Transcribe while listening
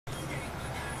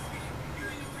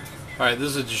Alright,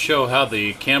 this is to show how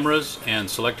the cameras and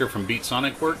selector from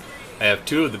BeatSonic work. I have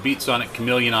two of the BeatSonic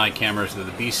Chameleon Eye cameras, the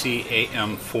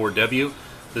BC-AM4W.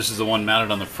 This is the one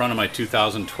mounted on the front of my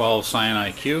 2012 Scion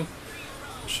IQ.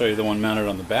 I'll show you the one mounted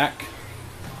on the back.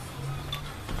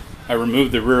 I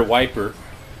removed the rear wiper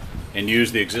and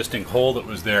used the existing hole that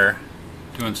was there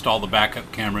to install the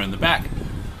backup camera in the back.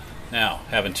 Now,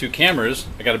 having two cameras,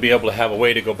 I got to be able to have a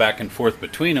way to go back and forth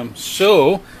between them.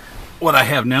 So, what I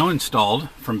have now installed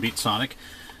from BeatSonic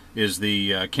is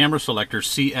the camera selector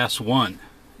CS1,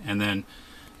 and then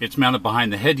it's mounted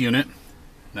behind the head unit.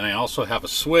 Then I also have a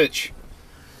switch,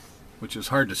 which is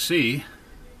hard to see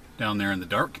down there in the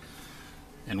dark.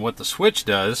 And what the switch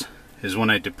does is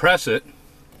when I depress it,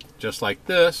 just like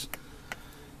this,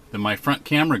 then my front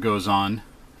camera goes on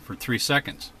for 3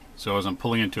 seconds. So as I'm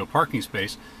pulling into a parking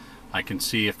space, I can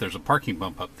see if there's a parking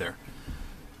bump up there.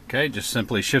 Okay, just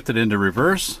simply shift it into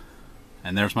reverse,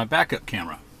 and there's my backup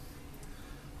camera.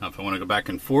 Now if I want to go back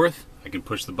and forth, I can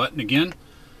push the button again,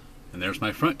 and there's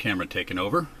my front camera taking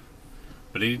over.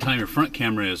 But anytime your front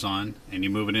camera is on and you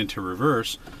move it into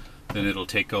reverse, then it'll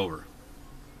take over.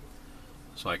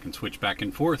 So I can switch back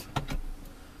and forth.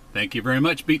 Thank you very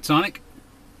much, BeatSonic.